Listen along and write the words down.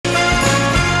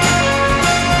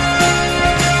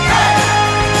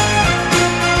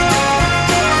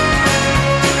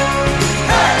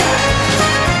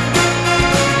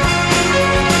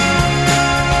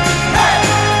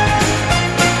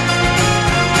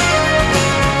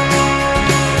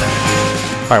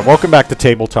All right, welcome back to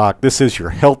Table Talk. This is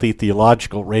your healthy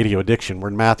theological radio addiction. We're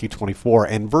in Matthew 24,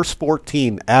 and verse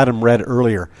 14, Adam read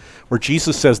earlier, where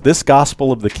Jesus says, this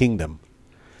gospel of the kingdom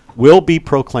will be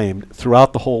proclaimed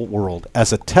throughout the whole world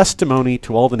as a testimony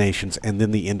to all the nations, and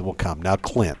then the end will come. Now,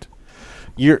 Clint,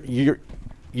 your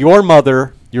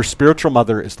mother, your spiritual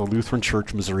mother, is the Lutheran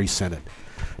Church Missouri Synod.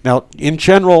 Now, in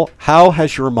general, how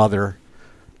has your mother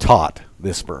taught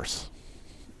this verse?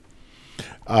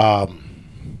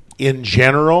 In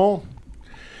general,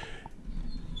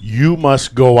 you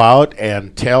must go out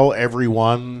and tell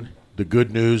everyone the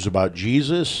good news about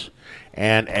Jesus,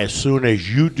 and as soon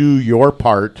as you do your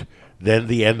part, then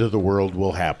the end of the world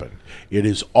will happen. It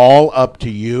is all up to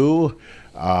you.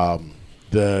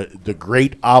 The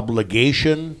great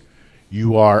obligation,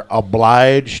 you are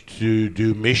obliged to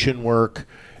do mission work,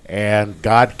 and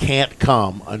God can't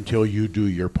come until you do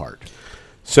your part.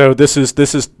 So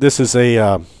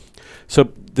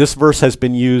this verse has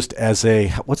been used as a,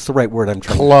 what's the right word I'm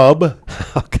trying Club.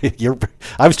 Okay,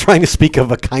 I was trying to speak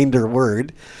of a kinder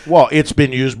word. Well, it's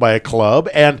been used by a club,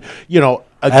 and again,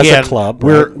 as a club,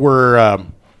 we're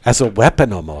as a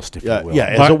weapon almost, if you will. Yeah,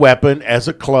 as a weapon, as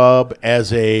a club,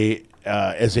 as a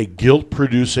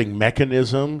guilt-producing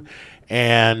mechanism.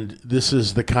 And this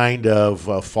is the kind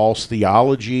of false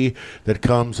theology that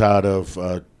comes out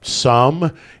of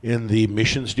some in the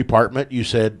missions department. You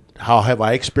said, how have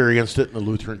I experienced it in the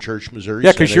Lutheran Church Missouri?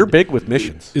 Yeah, because you're big with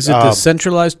missions. Is it the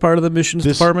centralized part of the missions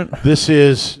department? This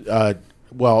is,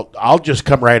 well, I'll just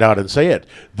come right out and say it.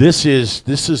 This is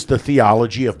the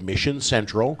theology of Mission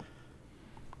Central.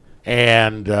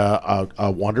 And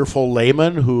a wonderful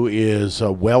layman who is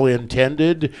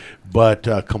well-intended but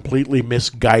completely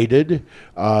misguided,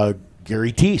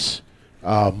 Gary Teese.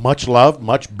 Much loved,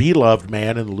 much beloved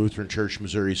man in the Lutheran Church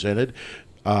Missouri Synod.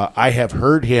 I have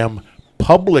heard him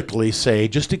publicly say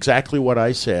just exactly what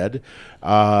I said,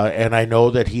 and I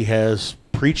know that he has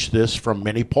preached this from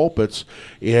many pulpits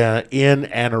in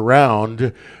and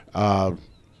around the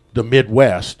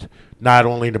Midwest. Not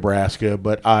only Nebraska,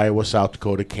 but Iowa, South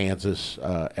Dakota, Kansas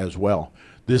as well.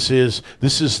 This is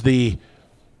the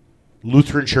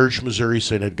Lutheran Church Missouri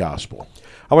Synod gospel.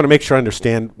 I want to make sure I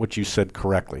understand what you said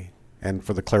correctly, and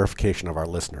for the clarification of our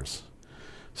listeners,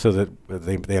 so that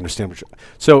they understand.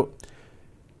 So,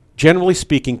 generally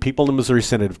speaking, people in the Missouri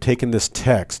Synod have taken this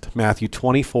text, Matthew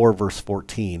 24, verse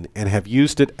 14, and have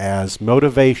used it as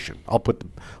motivation.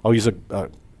 I'll use a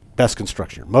best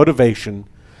construction here. Motivation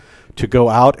to go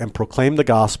out and proclaim the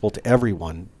gospel to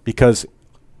everyone, because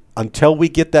until we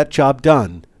get that job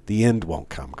done, the end won't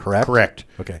come, correct? Correct.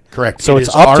 Okay. Correct. So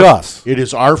it's up to us. It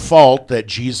is our fault that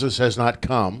Jesus has not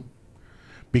come,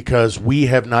 because we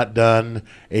have not done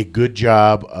a good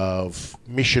job of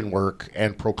mission work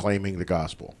and proclaiming the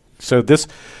gospel. So this,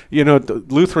 the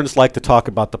Lutherans like to talk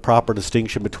about the proper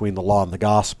distinction between the law and the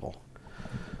gospel.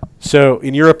 So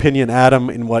in your opinion, Adam,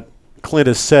 in what Clint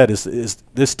has said, is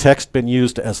this text been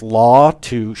used as law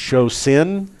to show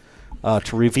sin,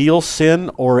 to reveal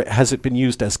sin, or has it been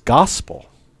used as gospel?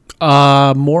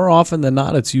 More often than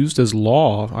not, it's used as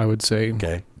law, I would say.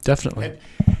 Okay. Definitely.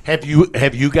 Have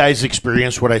you guys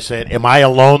experienced what I said? Am I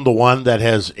alone the one that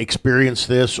has experienced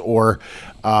this, or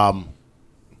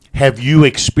have you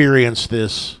experienced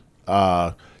this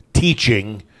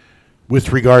teaching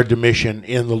with regard to mission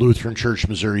in the Lutheran Church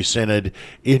Missouri Synod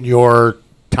in your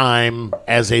time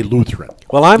as a Lutheran?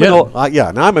 Well, I'm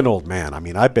an old man. I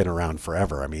mean, I've been around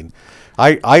forever. I mean,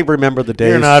 I remember the days.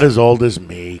 You're not as old as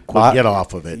me. Get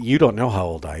off of it. You don't know how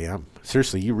old I am.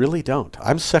 Seriously, you really don't.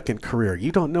 I'm second career.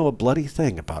 You don't know a bloody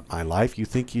thing about my life. You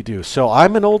think you do. So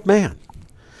I'm an old man.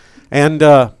 And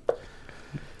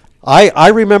I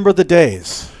remember the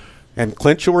days. And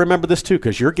Clint, you'll remember this too,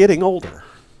 because you're getting older,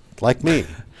 like me.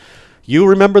 You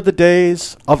remember the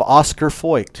days of Oscar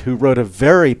Voigt, who wrote a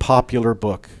very popular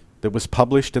book that was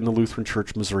published in the Lutheran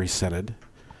Church Missouri Synod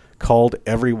called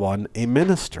Everyone a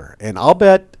Minister. And I'll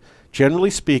bet, generally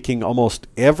speaking, almost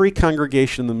every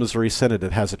congregation in the Missouri Synod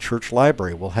that has a church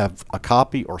library will have a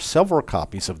copy or several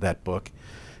copies of that book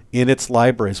in its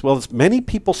library, as well as many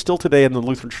people still today in the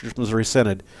Lutheran Church Missouri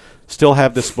Synod still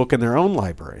have this book in their own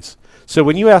libraries. So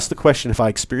when you ask the question if I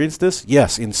experienced this,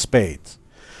 yes, in spades.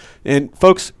 And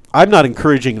folks, I'm not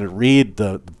encouraging you to read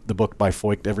the book by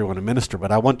Voigt, Everyone a Minister,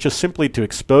 but I want just simply to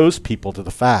expose people to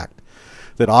the fact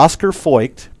that Oscar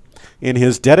Voigt, in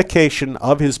his dedication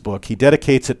of his book, he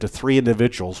dedicates it to three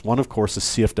individuals. One, of course, is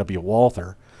C.F.W.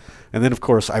 Walther. And then, of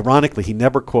course, ironically, he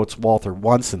never quotes Walther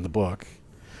once in the book.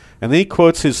 And then he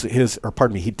quotes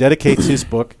he dedicates his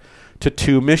book to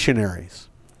two missionaries.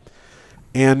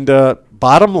 And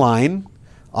bottom line,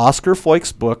 Oscar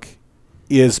Voigt's book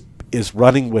is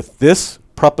running with this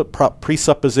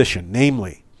presupposition,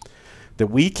 namely, that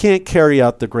we can't carry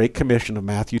out the Great Commission of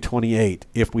Matthew 28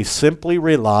 if we simply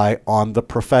rely on the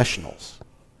professionals,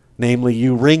 namely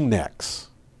you ringnecks.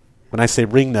 When I say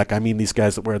ringneck, I mean these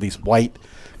guys that wear these white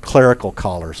clerical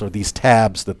collars or these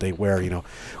tabs that they wear.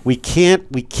 We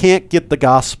can't get the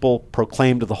gospel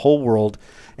proclaimed to the whole world,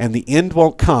 and the end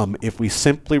won't come if we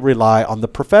simply rely on the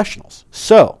professionals.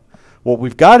 So what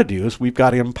we've got to do is we've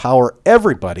got to empower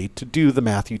everybody to do the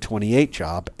Matthew 28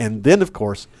 job, and then, of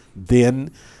course,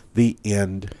 then the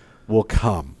end will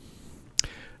come. I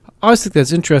always think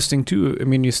that's interesting, too. I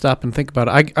mean, you stop and think about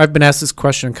it. I've been asked this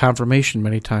question in confirmation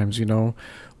many times,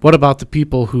 What about the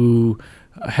people who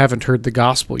haven't heard the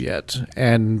gospel yet?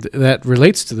 And that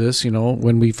relates to this,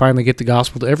 when we finally get the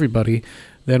gospel to everybody,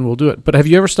 then we'll do it. But have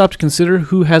you ever stopped to consider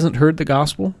who hasn't heard the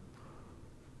gospel?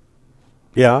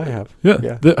 Yeah, I have.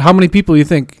 Yeah. How many people do you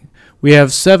think? We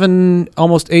have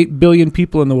almost 8 billion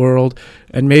people in the world,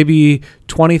 and maybe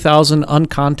 20,000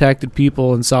 uncontacted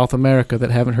people in South America that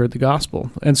haven't heard the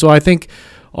gospel. And so I think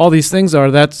all these things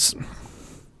that's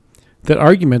that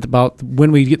argument about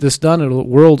when we get this done, the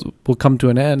world will come to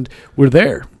an end. We're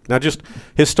there. Now, just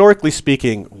historically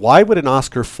speaking, why would an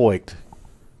Oscar Voigt,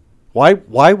 why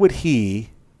would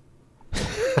he...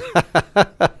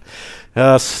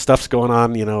 stuff's going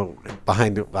on,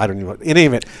 behind. I don't know. In any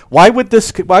event, why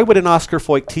would an Oscar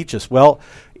Voigt teach us? Well,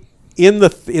 in the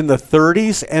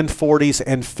 30s and 40s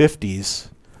and 50s,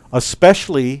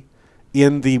 especially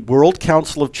in the World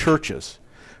Council of Churches,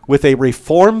 with a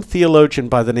Reformed theologian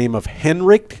by the name of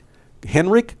Henrik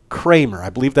Kramer, I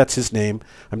believe that's his name.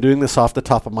 I'm doing this off the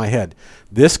top of my head.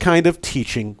 This kind of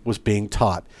teaching was being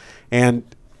taught, and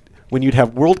when you'd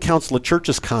have World Council of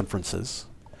Churches conferences,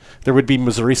 there would be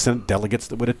Missouri Synod delegates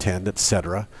that would attend,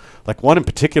 etc. Like one in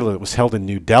particular that was held in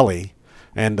New Delhi,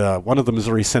 and one of the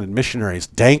Missouri Synod missionaries,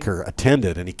 Danker,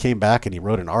 attended, and he came back and he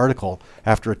wrote an article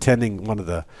after attending one of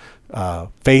the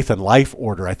Faith and Life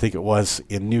Order, I think it was,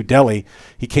 in New Delhi.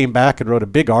 He came back and wrote a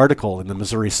big article in the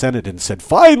Missouri Synod and said,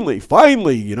 finally,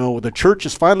 the church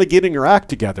is finally getting her act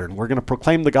together, and we're going to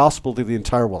proclaim the gospel to the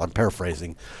entire world. I'm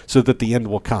paraphrasing, so that the end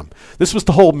will come. This was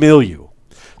the whole milieu,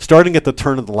 starting at the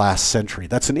turn of the last century.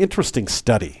 That's an interesting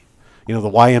study. The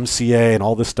YMCA and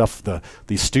all this stuff,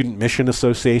 these student mission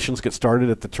associations get started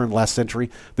at the turn of the last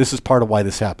century. This is part of why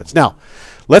this happens. Now,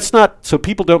 so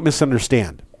people don't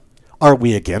misunderstand. Are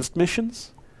we against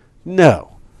missions?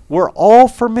 No. We're all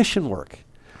for mission work.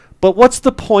 But what's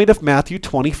the point of Matthew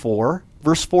 24,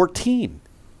 verse 14?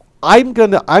 I'm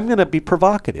gonna be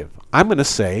provocative. I'm going to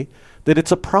say that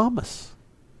it's a promise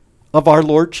of our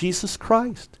Lord Jesus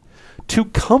Christ to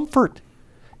comfort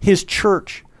his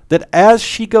church, that as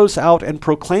she goes out and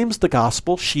proclaims the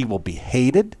gospel, she will be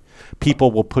hated.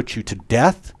 People will put you to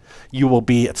death. You will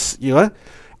be,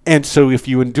 and so if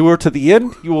you endure to the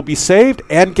end, you will be saved.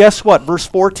 And guess what? Verse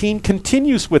 14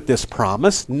 continues with this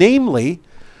promise, namely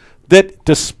that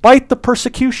despite the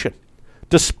persecution,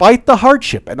 despite the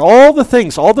hardship, and all the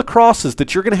things, all the crosses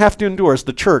that you're going to have to endure as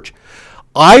the church,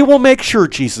 I will make sure,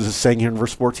 Jesus is saying here in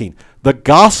verse 14, the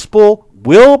gospel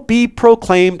will be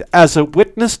proclaimed as a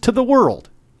witness to the world,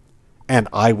 and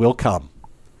I will come.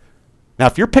 Now,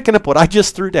 if you're picking up what I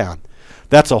just threw down,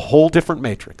 that's a whole different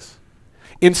matrix.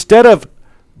 Instead of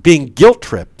being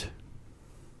guilt-tripped,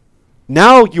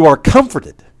 now you are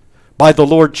comforted by the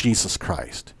Lord Jesus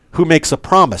Christ, who makes a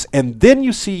promise, and then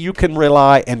you see you can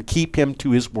rely and keep him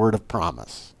to his word of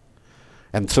promise.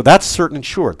 And so that's certain and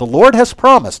sure. The Lord has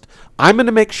promised, I'm going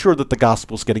to make sure that the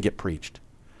gospel is going to get preached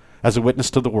as a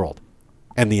witness to the world,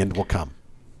 and the end will come.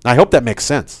 I hope that makes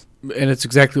sense. And it's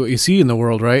exactly what you see in the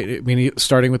world, right? I mean,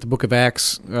 starting with the book of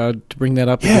Acts, to bring that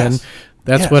up again,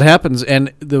 that's what happens.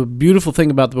 And the beautiful thing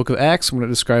about the book of Acts, when it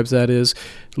describes that, is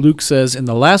Luke says, in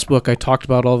the last book, I talked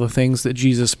about all the things that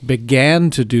Jesus began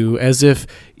to do, as if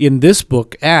in this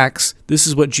book, Acts, this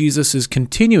is what Jesus is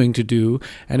continuing to do.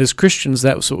 And as Christians,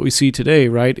 that's what we see today,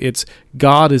 right? It's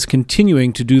God is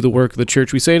continuing to do the work of the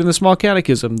church. We say it in the Small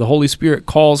Catechism. The Holy Spirit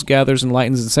calls, gathers,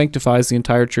 enlightens, and sanctifies the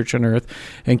entire church on earth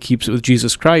and keeps it with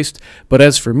Jesus Christ. But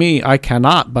as for me, I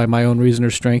cannot, by my own reason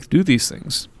or strength, do these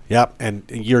things. Yep, and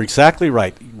you're exactly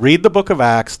right. Read the book of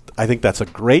Acts. I think that's a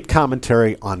great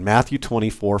commentary on Matthew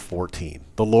 24:14.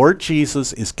 The Lord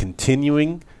Jesus is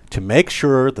continuing to make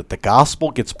sure that the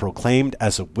gospel gets proclaimed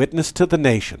as a witness to the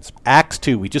nations. Acts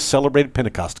 2, we just celebrated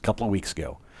Pentecost a couple of weeks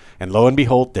ago. And lo and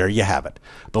behold, there you have it.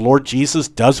 The Lord Jesus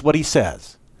does what he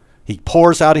says. He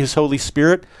pours out his Holy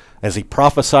Spirit as he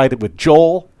prophesied with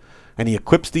Joel, and he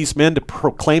equips these men to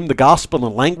proclaim the gospel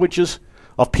in languages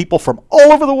of people from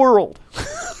all over the world.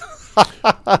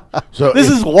 So this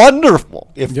is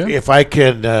wonderful. If I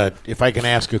can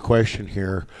ask a question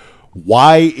here,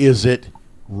 Why is it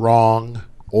wrong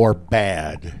or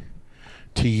bad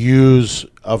to use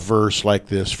a verse like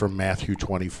this from Matthew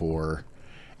 24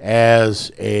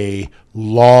 as a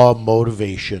law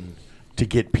motivation to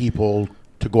get people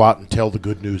to go out and tell the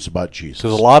good news about Jesus? So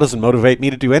the law doesn't motivate me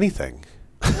to do anything.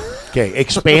 Okay,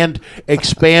 expand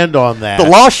on that. The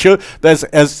law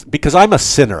because I'm a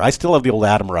sinner. I still have the old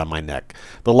Adam around my neck.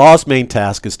 The law's main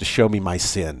task is to show me my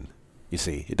sin. You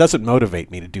see, it doesn't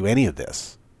motivate me to do any of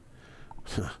this.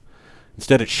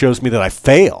 Instead, it shows me that I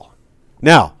fail.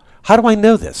 Now, how do I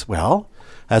know this? Well,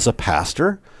 as a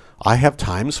pastor, I have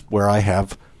times where I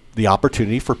have the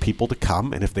opportunity for people to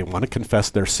come, and if they want to confess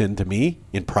their sin to me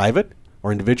in private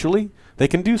or individually, they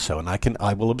can do so, and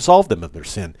I will absolve them of their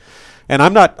sin. And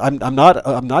I'm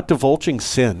not divulging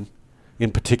sin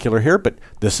in particular here, but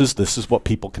this is what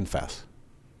people confess.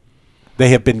 They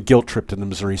have been guilt tripped in the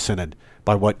Missouri Synod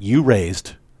by what you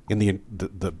raised in the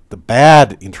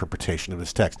bad interpretation of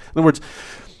this text. In other words,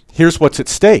 here's what's at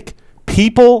stake.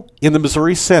 People in the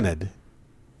Missouri Synod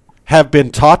have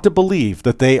been taught to believe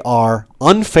that they are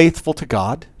unfaithful to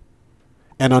God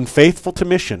and unfaithful to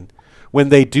mission when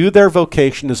they do their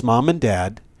vocation as mom and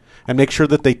dad and make sure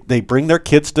that they bring their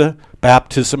kids to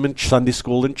baptism and Sunday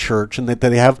school and church, and that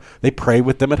they pray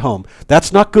with them at home.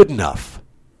 That's not good enough.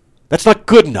 That's not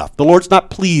good enough. The Lord's not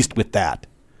pleased with that.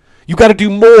 You got to do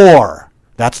more.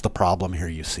 That's the problem here,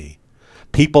 you see.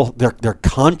 People, their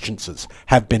consciences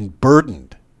have been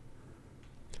burdened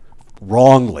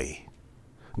wrongly.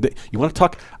 You want to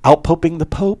talk outpoping the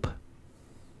Pope?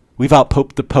 We've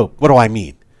outpoped the Pope. What do I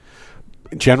mean?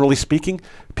 Generally speaking,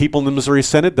 people in the Missouri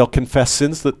Synod, they'll confess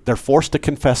sins that they're forced to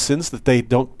confess sins that they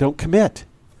don't commit.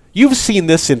 You've seen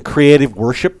this in creative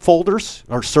worship folders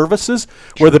or services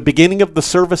where the beginning of the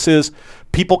service is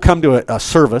people come to a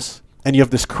service and you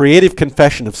have this creative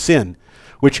confession of sin,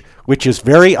 which is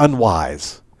very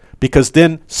unwise, because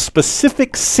then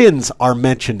specific sins are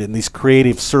mentioned in these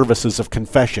creative services of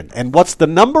confession. And what's the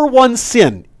number one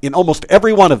sin in almost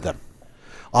every one of them?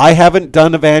 I haven't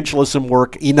done evangelism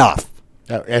work enough.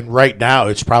 And right now,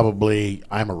 it's probably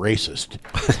I'm a racist.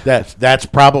 That's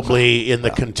probably in the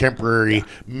contemporary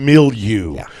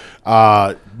milieu,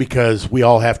 because we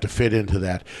all have to fit into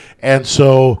that. And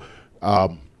so,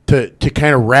 to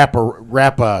kind of wrap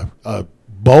a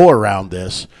bow around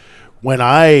this, when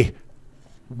I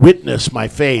witness my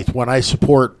faith, when I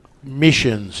support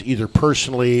missions, either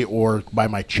personally or by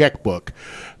my checkbook,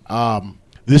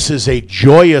 this is a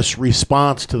joyous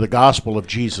response to the gospel of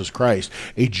Jesus Christ,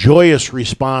 a joyous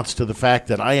response to the fact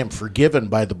that I am forgiven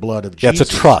by the blood of Jesus.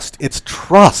 It's a trust. It's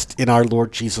trust in our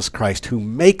Lord Jesus Christ, who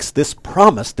makes this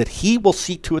promise that he will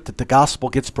see to it that the gospel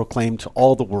gets proclaimed to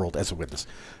all the world as a witness.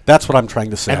 That's what I'm trying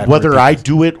to say. And whether I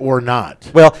do it or not.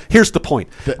 Well, here's the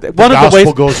point. The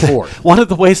gospel goes forth. One of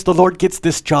the ways the Lord gets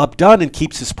this job done and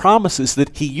keeps his promise is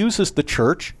that he uses the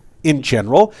church in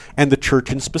general and the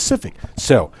church in specific.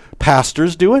 So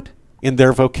pastors do it in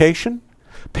their vocation.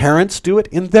 Parents do it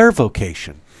in their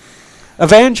vocation.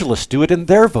 Evangelists do it in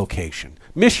their vocation.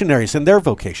 Missionaries in their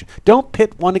vocation. Don't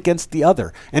pit one against the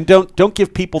other. And don't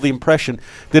give people the impression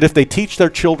that if they teach their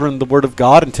children the Word of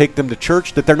God and take them to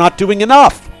church that they're not doing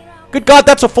enough. Good God,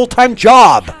 that's a full-time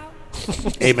job.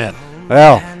 Amen.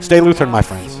 Well, stay Lutheran, my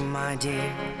friends.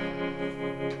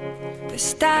 The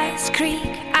stars creak,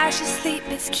 I should sleep,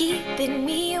 it's keeping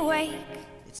me awake.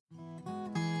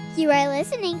 You are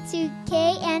listening to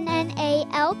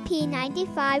KNNALP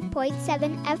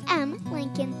 95.7 FM,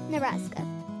 Lincoln, Nebraska.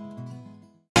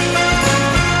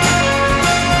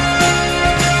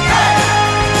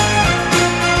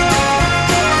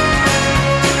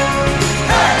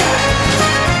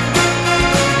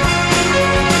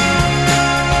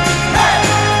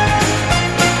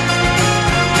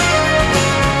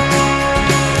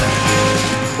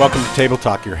 Welcome to Table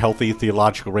Talk, your healthy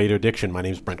theological radio addiction. My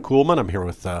name is Brent Kuhlman. I'm here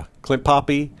with Clint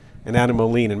Poppe and Anna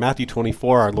Moline. In Matthew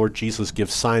 24, our Lord Jesus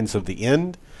gives signs of the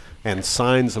end and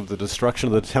signs of the destruction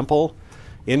of the temple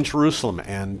in Jerusalem.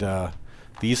 And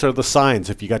these are the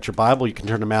signs. If you got your Bible, you can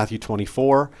turn to Matthew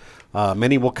 24.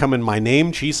 Many will come in my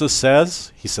name, Jesus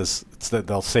says. He says that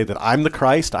they'll say that I'm the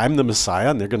Christ, I'm the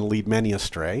Messiah, and they're going to lead many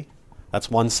astray.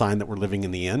 That's one sign that we're living in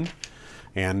the end.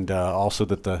 And also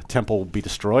that the temple will be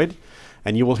destroyed.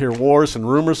 And you will hear wars and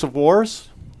rumors of wars.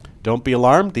 Don't be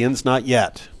alarmed, the end's not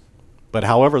yet. But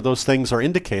however, those things are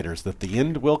indicators that the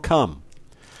end will come.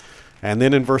 And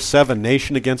then in verse 7,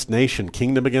 nation against nation,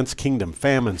 kingdom against kingdom,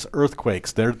 famines,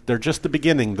 earthquakes. They're just the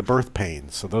beginning, the birth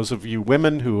pains. So those of you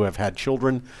women who have had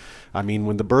children, I mean,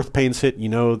 when the birth pains hit, you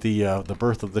know the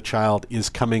birth of the child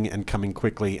is coming and coming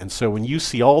quickly. And so when you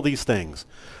see all these things,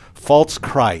 false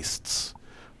Christs,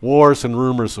 Wars and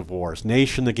rumors of wars,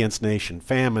 nation against nation,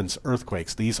 famines,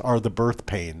 earthquakes. These are the birth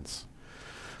pains.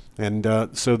 And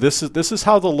so this is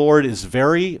how the Lord is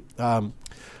very, I'm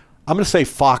going to say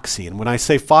foxy. And when I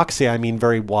say foxy, I mean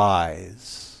very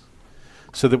wise.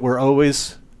 So that we're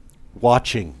always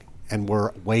watching and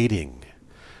we're waiting.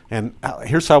 And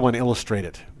here's how I want to illustrate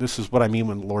it. This is what I mean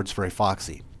when the Lord's very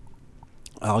foxy.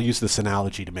 I'll use this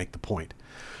analogy to make the point.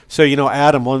 So,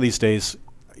 Adam, one of these days,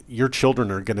 your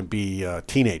children are going to be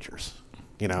teenagers,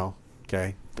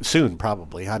 okay? Soon,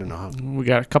 probably. I don't know how. We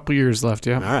got a couple years left,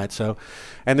 yeah. All right, so,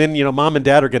 and then, mom and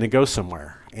dad are going to go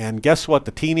somewhere. And guess what?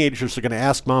 The teenagers are going to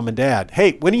ask mom and dad,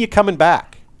 hey, when are you coming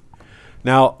back?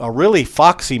 Now, a really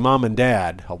foxy mom and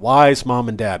dad, a wise mom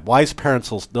and dad, wise parents,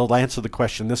 they'll answer the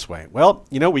question this way. Well,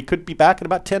 we could be back in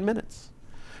about 10 minutes.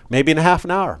 Maybe in a half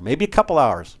an hour. Maybe a couple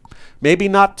hours. Maybe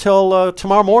not till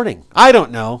tomorrow morning. I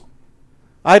don't know.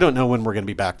 I don't know when we're going to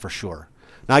be back for sure.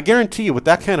 Now, I guarantee you with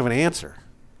that kind of an answer,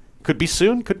 could be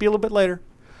soon, could be a little bit later.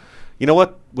 You know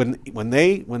what? When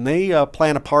they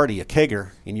plan a party, a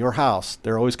kegger in your house,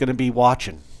 they're always going to be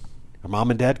watching. Are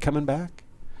mom and dad coming back?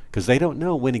 Because they don't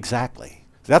know when exactly.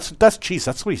 That's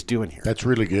what he's doing here. That's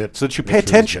really good. So that you pay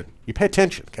attention. Really you pay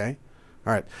attention, okay?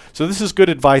 All right. So this is good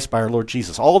advice by our Lord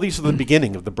Jesus. All these are the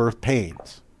beginning of the birth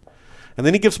pains. And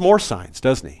then he gives more signs,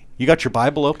 doesn't he? You got your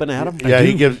Bible open, Adam? Yeah,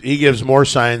 he gives more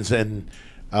signs, and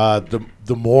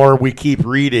the more we keep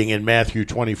reading in Matthew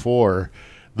 24,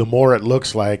 the more it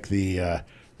looks like the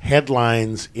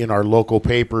headlines in our local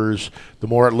papers, the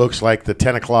more it looks like the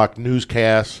 10 o'clock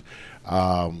newscasts.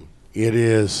 It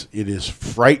is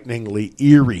frighteningly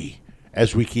eerie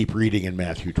as we keep reading in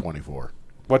Matthew 24.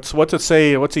 What's it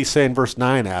say? What's he say in verse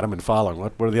 9, Adam, and following?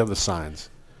 What are the other signs?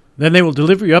 Then they will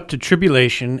deliver you up to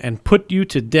tribulation and put you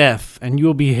to death, and you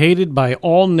will be hated by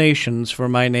all nations for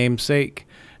my name's sake.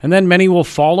 And then many will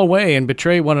fall away and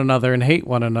betray one another and hate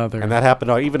one another. And that happened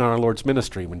even on our Lord's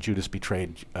ministry when Judas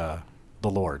betrayed the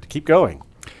Lord. Keep going.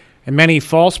 And many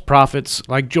false prophets,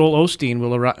 like Joel Osteen,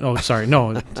 will arise. Oh, sorry,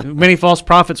 no. Many false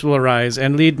prophets will arise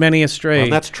and lead many astray.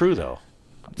 Well, that's true, though.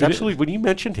 It's absolutely, when you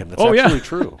mentioned him, that's absolutely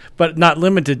true. But not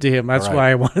limited to him. That's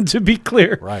why I wanted to be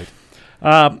clear. Right.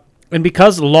 And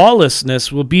because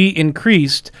lawlessness will be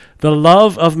increased, the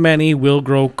love of many will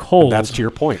grow cold. And that's to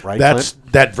your point, right?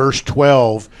 That verse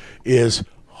 12 is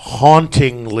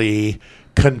hauntingly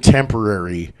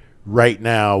contemporary right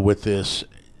now with this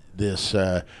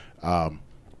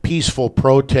peaceful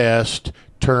protest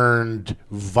turned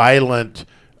violent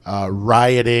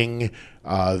rioting,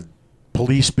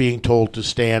 police being told to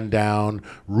stand down,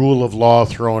 rule of law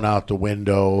thrown out the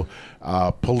window,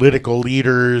 political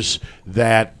leaders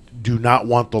that do not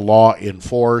want the law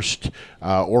enforced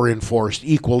or enforced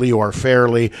equally or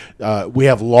fairly. We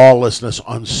have lawlessness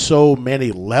on so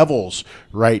many levels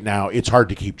right now, it's hard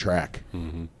to keep track.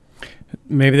 Mm-hmm.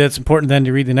 Maybe that's important then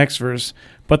to read the next verse.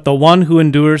 But the one who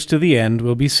endures to the end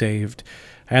will be saved.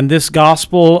 And this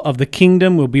gospel of the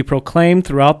kingdom will be proclaimed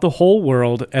throughout the whole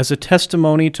world as a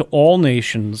testimony to all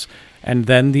nations, and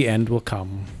then the end will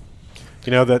come.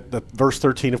 You know that verse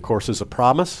 13, of course, is a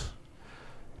promise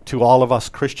to all of us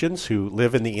Christians who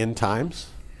live in the end times.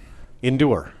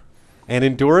 Endure. And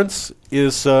endurance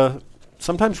is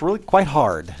sometimes really quite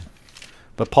hard.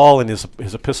 But Paul in his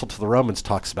epistle to the Romans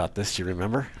talks about this, you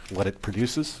remember? What it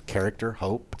produces, character,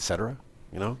 hope, etc.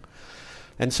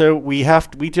 And so we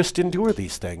just endure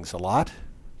these things a lot.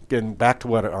 Getting back to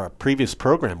what our previous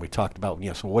program we talked about,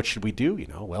 so what should we do?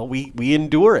 Well, we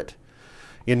endure it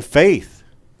in faith,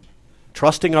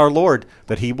 trusting our Lord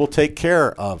that he will take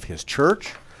care of his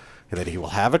church, and that he will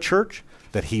have a church,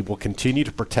 that he will continue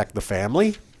to protect the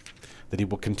family, that he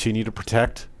will continue to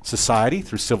protect society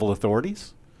through civil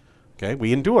authorities. Okay,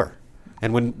 we endure.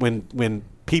 And when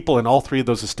people in all three of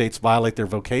those estates violate their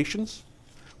vocations,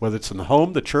 whether it's in the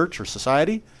home, the church, or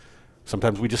society,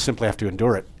 sometimes we just simply have to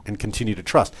endure it and continue to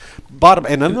trust. And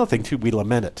another thing, too, we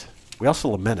lament it. We also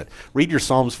lament it. Read your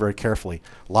Psalms very carefully.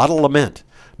 A lot of lament.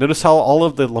 Notice how all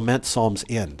of the lament Psalms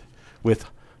end with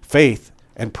faith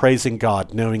and praising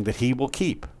God, knowing that he will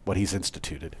keep what he's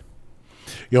instituted.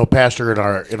 Pastor,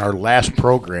 in our last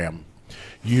program,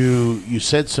 you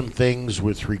said some things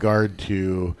with regard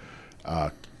to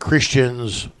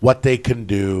Christians, what they can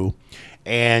do,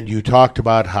 and you talked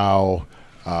about how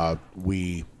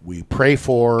we pray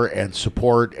for and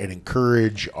support and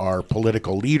encourage our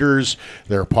political leaders.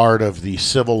 They're part of the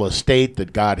civil estate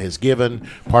that God has given,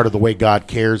 part of the way God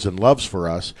cares and loves for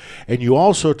us. And you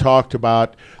also talked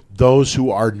about those who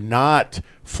are not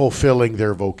fulfilling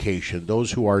their vocation,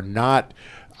 those who are not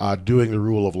doing the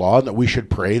rule of law, and that we should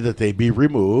pray that they be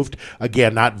removed.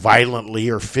 Again, not violently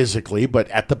or physically, but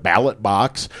at the ballot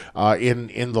box,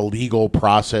 in the legal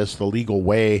process, the legal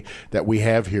way that we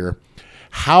have here.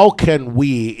 How can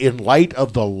we, in light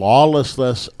of the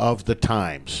lawlessness of the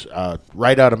times,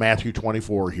 right out of Matthew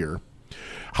 24 here,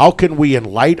 how can we, in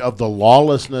light of the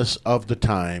lawlessness of the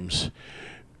times,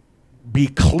 be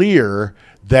clear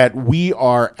that we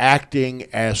are acting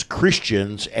as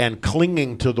Christians and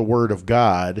clinging to the Word of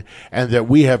God, and that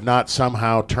we have not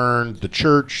somehow turned the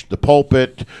church, the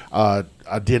pulpit, a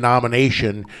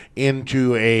denomination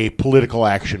into a political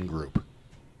action group?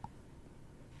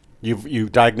 You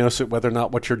diagnose it whether or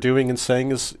not what you're doing and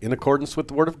saying is in accordance with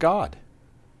the Word of God.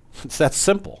 It's that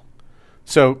simple.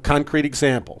 So, concrete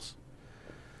examples.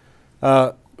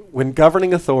 When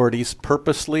governing authorities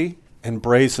purposely and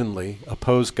brazenly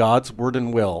oppose God's word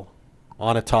and will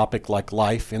on a topic like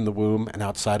life in the womb and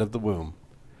outside of the womb,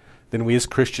 then we as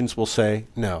Christians will say,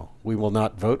 no, we will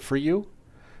not vote for you.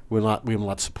 We will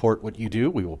not support what you do.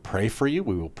 We will pray for you.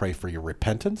 We will pray for your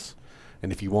repentance.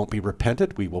 And if you won't be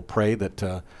repentant, we will pray that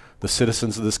the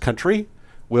citizens of this country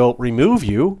will remove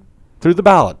you through the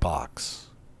ballot box.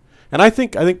 And I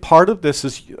think part of this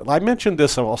is, I mentioned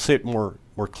this, I'll say it more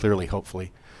clearly,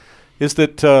 hopefully, is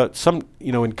that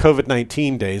in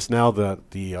COVID-19 days, now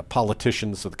the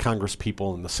politicians, the Congress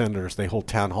people and the senators, they hold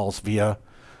town halls via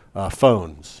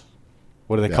phones.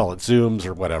 What do they call it? Zooms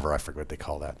or whatever. I forget what they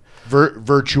call that.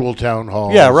 Virtual town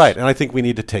halls. Yeah, right. And I think we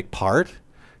need to take part.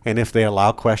 And if they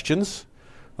allow questions,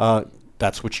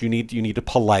 that's what you need. You need to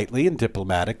politely and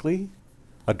diplomatically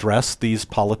address these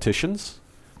politicians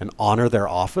and honor their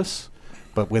office.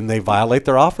 But when they violate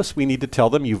their office, we need to tell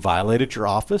them you violated your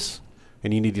office.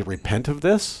 And you need to repent of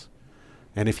this.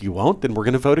 And if you won't, then we're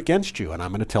going to vote against you. And I'm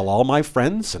going to tell all my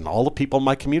friends and all the people in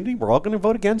my community, we're all going to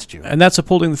vote against you. And that's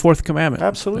upholding the fourth commandment.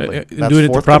 Absolutely. That's doing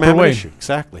it the proper way. Issue.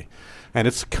 Exactly. And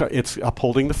it's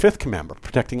upholding the fifth commandment,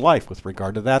 protecting life with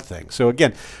regard to that thing. So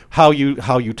again, how you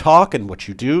talk and what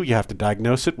you do, you have to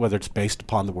diagnose it whether it's based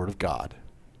upon the Word of God.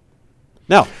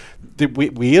 Now,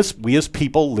 we as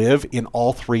people live in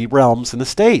all three realms in the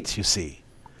states, you see.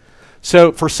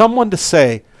 So for someone to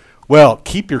say, well,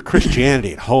 keep your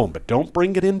Christianity at home, but don't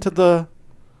bring it into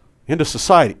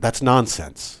society. That's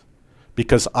nonsense.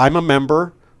 Because I'm a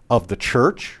member of the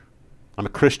church. I'm a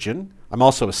Christian. I'm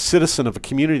also a citizen of a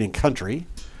community and country.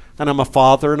 And I'm a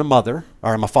father and a mother.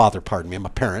 Or I'm a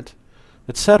parent,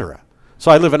 etc. So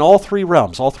I live in all three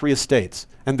realms, all three estates.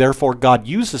 And therefore, God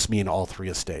uses me in all three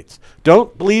estates.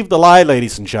 Don't believe the lie,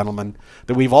 ladies and gentlemen,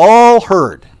 that we've all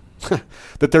heard.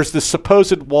 That there's this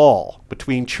supposed wall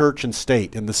between church and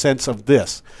state in the sense of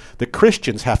this, that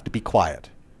Christians have to be quiet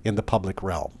in the public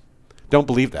realm. Don't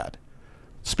believe that.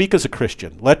 Speak as a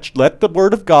Christian. Let the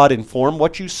Word of God inform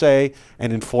what you say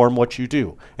and inform what you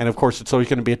do. And of course, it's always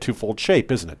going to be a twofold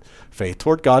shape, isn't it? Faith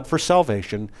toward God for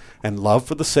salvation and love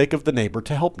for the sake of the neighbor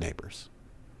to help neighbors.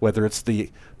 Whether it's the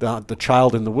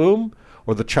child in the womb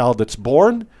or the child that's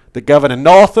born, that Governor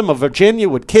Northam of Virginia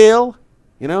would kill,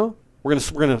 We're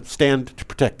going to stand to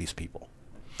protect these people.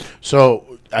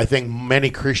 So I think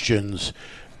many Christians,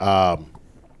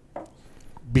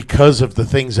 because of the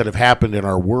things that have happened in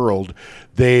our world,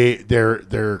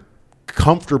 they're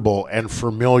comfortable and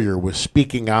familiar with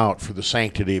speaking out for the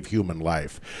sanctity of human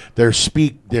life.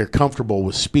 They're comfortable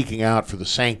with speaking out for the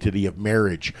sanctity of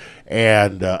marriage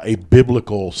and a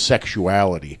biblical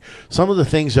sexuality. Some of the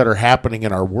things that are happening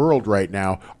in our world right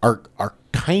now are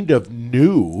kind of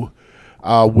new.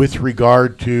 With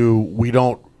regard to, we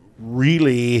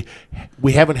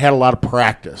haven't had a lot of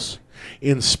practice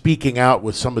in speaking out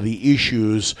with some of the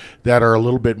issues that are a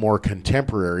little bit more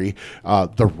contemporary.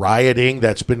 The rioting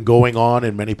that's been going on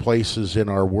in many places in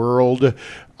our world.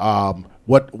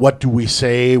 What do we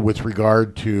say with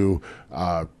regard to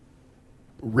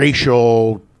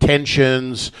racial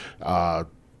tensions,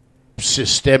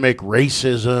 systemic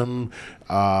racism,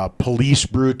 police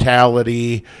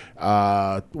brutality?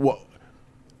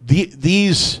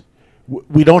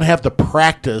 We don't have the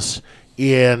practice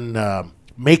in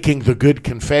making the good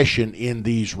confession in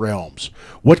these realms.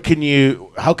 How can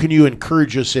you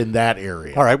encourage us in that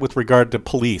area? All right, with regard to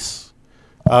police,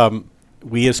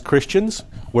 we as Christians,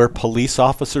 where police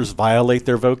officers violate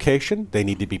their vocation, they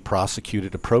need to be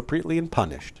prosecuted appropriately and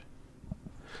punished.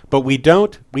 But we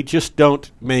just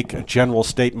don't make a general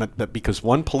statement that because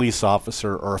one police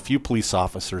officer or a few police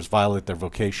officers violate their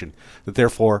vocation, that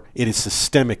therefore it is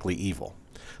systemically evil.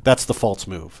 That's the false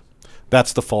move.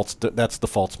 That's the false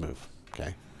move.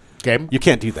 Okay. You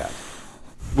can't do that.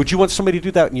 Would you want somebody to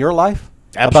do that in your life?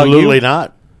 Absolutely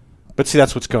not. But see,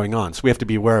 that's what's going on. So we have to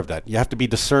be aware of that. You have to be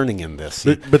discerning in this.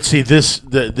 But see,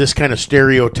 this kind of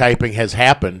stereotyping has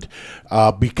happened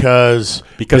because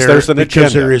there's an agenda.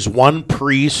 Because there is one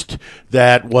priest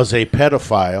that was a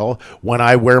pedophile. When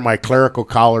I wear my clerical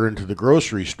collar into the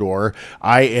grocery store,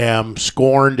 I am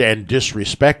scorned and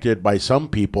disrespected by some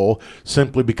people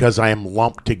simply because I am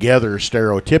lumped together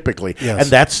stereotypically. Yes.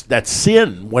 And that's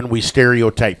sin when we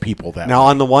stereotype people that way. Now,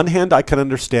 on the one hand, I can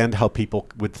understand how people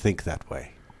would think that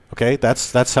way. Okay,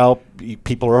 that's how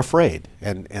people are afraid,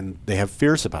 and they have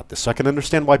fears about this. So I can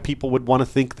understand why people would want to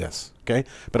think this. Okay,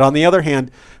 but on the other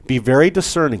hand, be very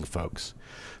discerning, folks,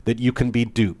 that you can be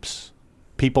dupes.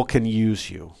 People can use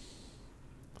you.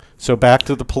 So back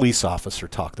to the police officer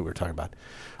talk that we were talking about.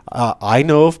 I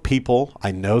know of people.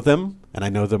 I know them, and I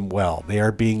know them well. They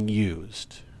are being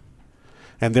used,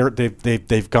 and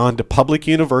they've gone to public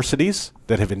universities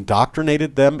that have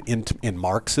indoctrinated them in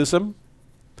Marxism,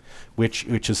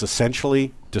 which is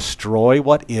essentially destroy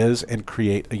what is and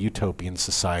create a utopian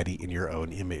society in your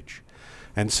own image.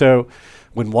 And so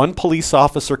when one police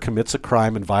officer commits a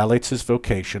crime and violates his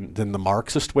vocation, then the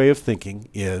Marxist way of thinking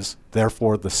is,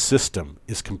 therefore, the system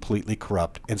is completely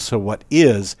corrupt. And so what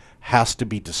is has to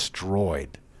be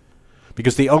destroyed.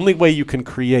 Because the only way you can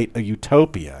create a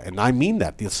utopia, and I mean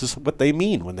that, this is what they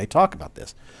mean when they talk about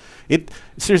this.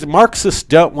 Seriously, Marxists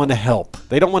don't want to help.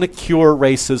 They don't want to cure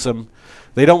racism.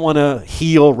 They don't want to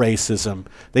heal racism.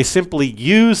 They simply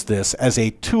use this as a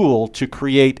tool to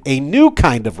create a new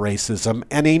kind of racism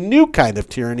and a new kind of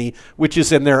tyranny, which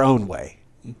is in their own way.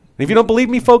 And if you don't believe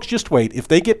me, folks, just wait. If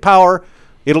they get power,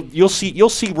 you'll see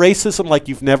racism like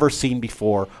you've never seen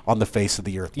before on the face of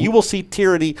the earth. You will see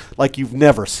tyranny like you've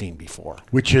never seen before.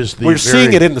 We're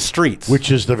seeing it in the streets.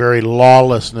 Which is the very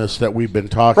lawlessness that we've been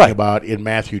talking about in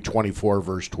Matthew 24,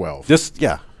 verse 12.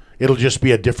 It'll just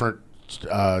be a different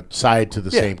side to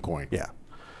the same coin. Yeah.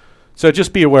 So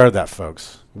just be aware of that,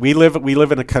 folks. We live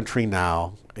in a country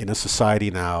now, in a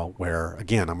society now, where,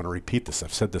 again, I'm going to repeat this.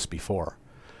 I've said this before,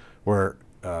 where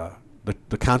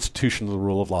the Constitution and the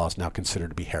rule of law is now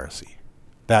considered to be heresy.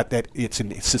 That it's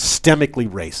systemically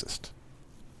racist.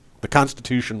 The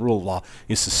Constitution, rule of law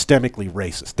is systemically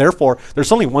racist. Therefore,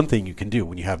 there's only one thing you can do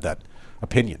when you have that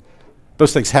opinion.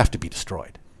 Those things have to be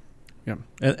destroyed. Yeah,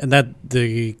 and that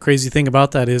the crazy thing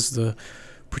about that is the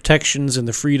protections and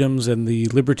the freedoms and the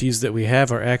liberties that we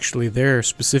have are actually there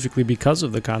specifically because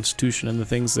of the Constitution and the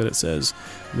things that it says.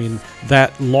 I mean,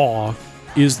 that law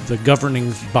is the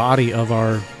governing body of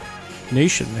our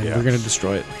nation, and we're going to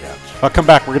destroy it. Yeah. I'll come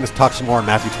back. We're going to talk some more on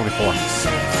Matthew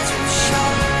 24.